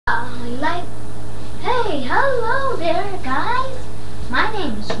Hello there, guys. My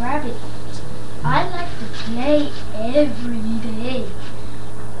name is Rabbit. I like to play every day.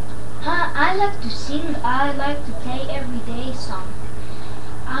 I like to sing. I like to play everyday song.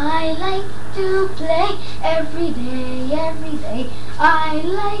 I like to play every day, every day. I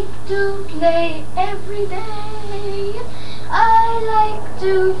like to play every day. I like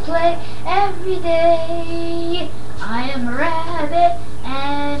to play every day. I am a rabbit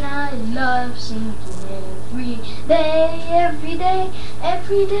and I love singing every day, every day,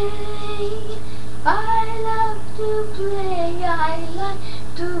 every day. I love to play, I like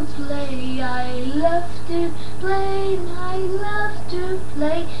to play, I love to play, I love to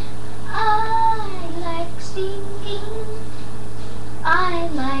play. I like singing, I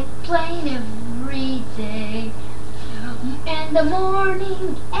like playing every day. In the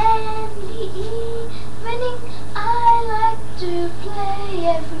morning and the evening, I like to play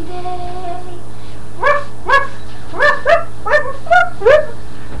every day.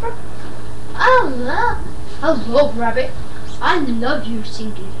 Hello, Rabbit. I love your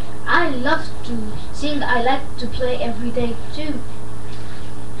singing. I love to sing. I like to play every day too.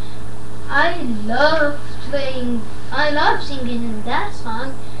 I love playing. I love singing that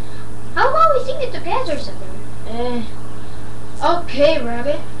song. How about we sing it together, something? Okay,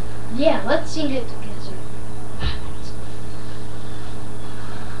 Rabbit. Yeah, let's sing it together.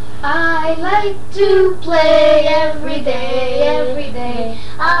 I like to play every day, every day.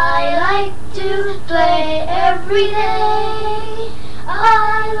 I like to play every day.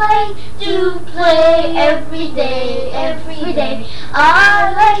 I like to play every day, every day.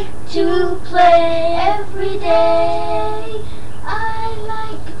 I like to play every day. I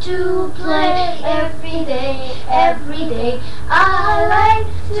like to play every day, every day. I like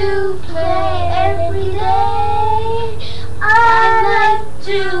to play every day. I like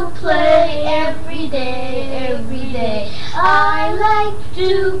to play every day, every day. I like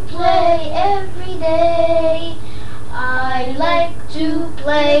to play every day. I like to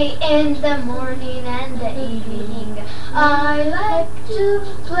play in the morning and the evening. I like to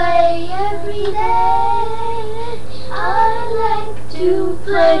play every day. I like to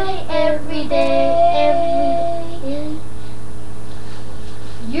play every day, every day.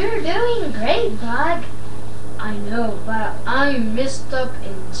 You're doing great, Bug. I know, but I messed up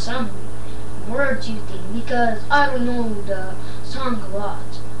in some words you think because I don't know the song a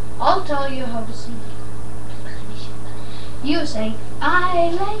lot. I'll tell you how to sing it. You say, I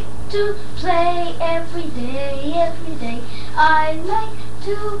like to play every day, every day. I like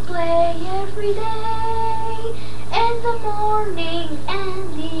to play every day. In the morning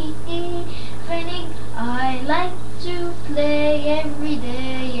and the evening, I like to play every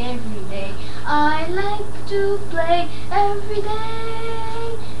day, every day. I like to play every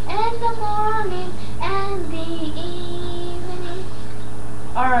day. In the morning and the evening.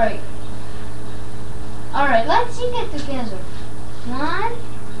 Alright, let's sing it together. 1,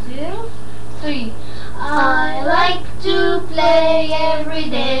 2, 3. I like to play every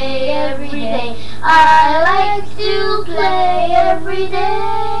day, every day. I like to play every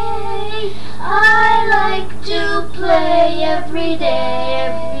day. I like to play every day,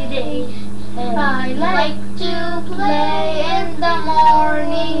 every day. I like to play in the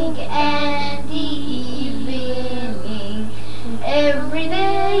morning and the evening. Every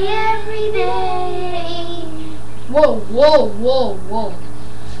day, every day. Whoa, whoa, whoa, whoa.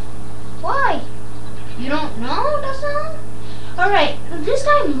 Why? You don't know the song? Alright, this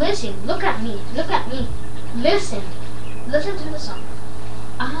time listen. Look at me. Look at me. Listen. Listen to the song.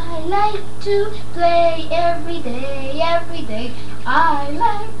 I like to play every day, every day. I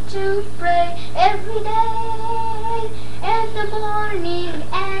like to play every day. In the morning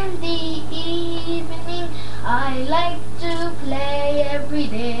and the evening. I like to play every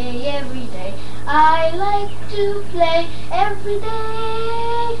day, every day. I like to play every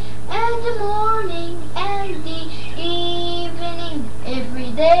day. In the morning and the evening. Every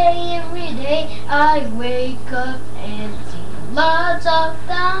day, I wake up and sing lots of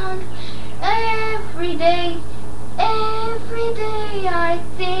songs. Every day, I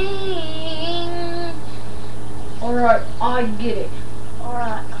think. Alright, I get it.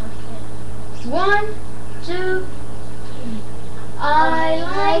 Alright, okay. 1, 2, 3. I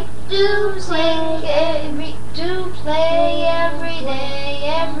like to play every day,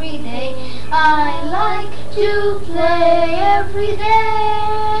 every day. I like to play every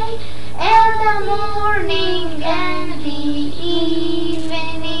day. In the morning and the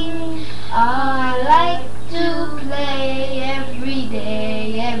evening. I like to play every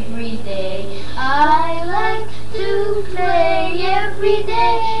day, every day. I like to play every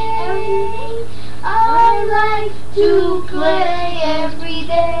day, every day. I like to play every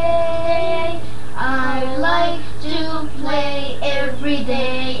day. I like to play every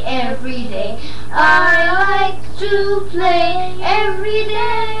day, every day. I like to play every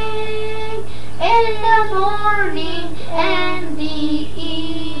day. In the morning and the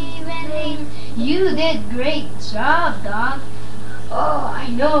evening. You did great job, dog. Oh, I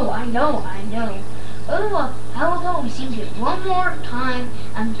know. Oh, well, how about we sing it one more time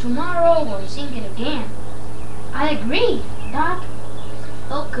and tomorrow we'll sing it again. I agree, Doc.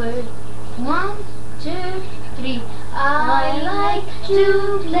 Okay. 1, 2, 3. I like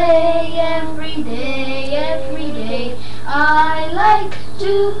to play every day, every day. I like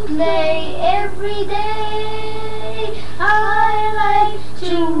to play every day. I like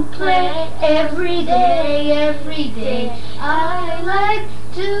to play every day, every day. I like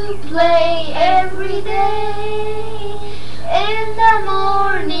to play every day. In the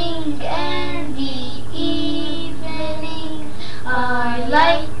morning and the evening. I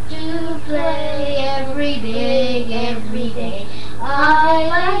like to play every day, every day. I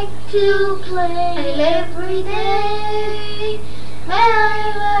like to play every day. I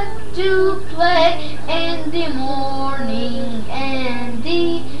like to play in the morning and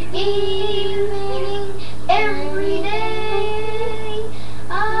the evening, every day.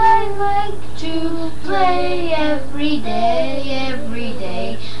 I like to play every day, every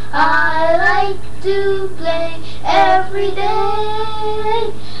day. I like to play every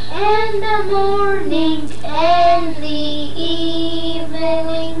day. In the morning and the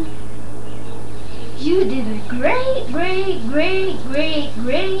evening. You did a great, great, great, great,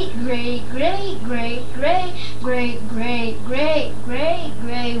 great, great, great, great, great, great, great, great, great,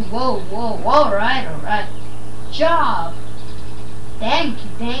 great. Whoa, alright. Job. Thank you.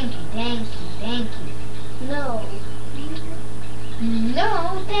 No.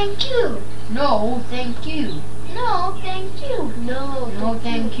 No, thank you. No, thank you. No, thank you. No,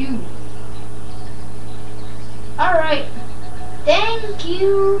 thank you. Alright. Thank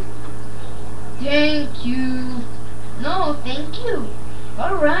you. Thank you. No, thank you.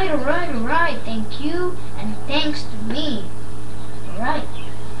 Alright. Thank you. And thanks to me. Alright.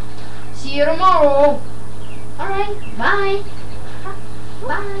 See you tomorrow. Alright. Bye.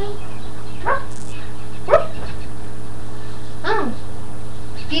 Bye. Oh.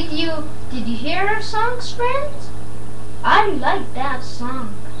 Did you hear our songs, friends? I like that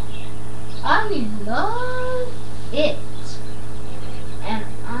song. I love it. And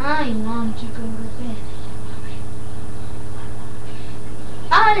I want to go to bed.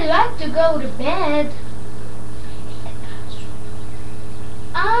 I like to go to bed.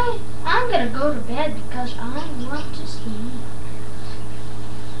 I'm gonna go to bed because I want to sleep.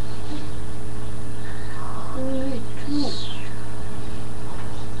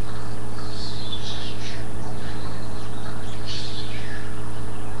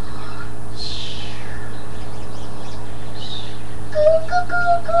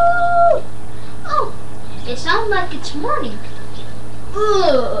 Oh, it sounds like it's morning.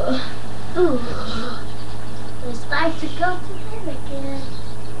 It's time to go to bed again.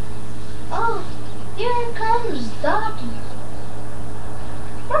 Oh, here comes Doggy.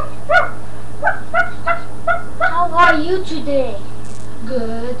 How are you today?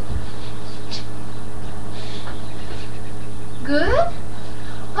 Good. Good?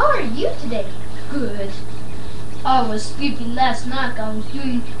 How are you today? Good. I was sleepy last night. I was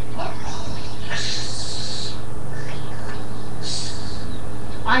doing...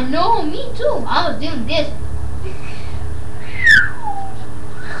 I know, me too. I was doing this.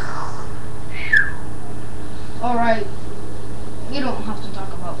 Alright. We don't have to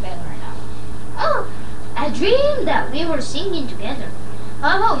talk about bed right now. Oh, I dreamed that we were singing together.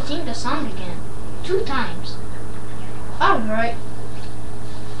 How about we sing the song again? 2 times. Alright.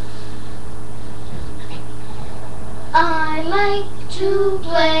 I like to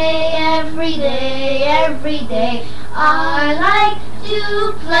play every day, every day. I like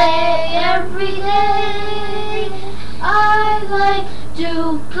to play every day. I like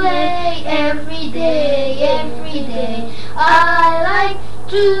to play every day, every day. I like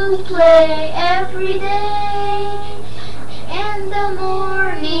to play every day. In the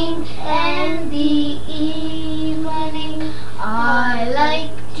morning and the evening. I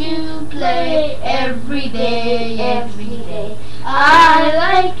like to play every day, every day. I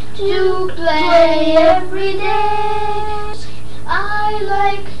like to play every day. I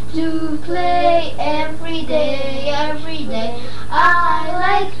like to play every day, every day. I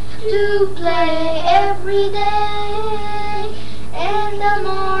like to play every day. In the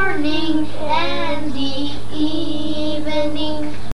morning and the evening.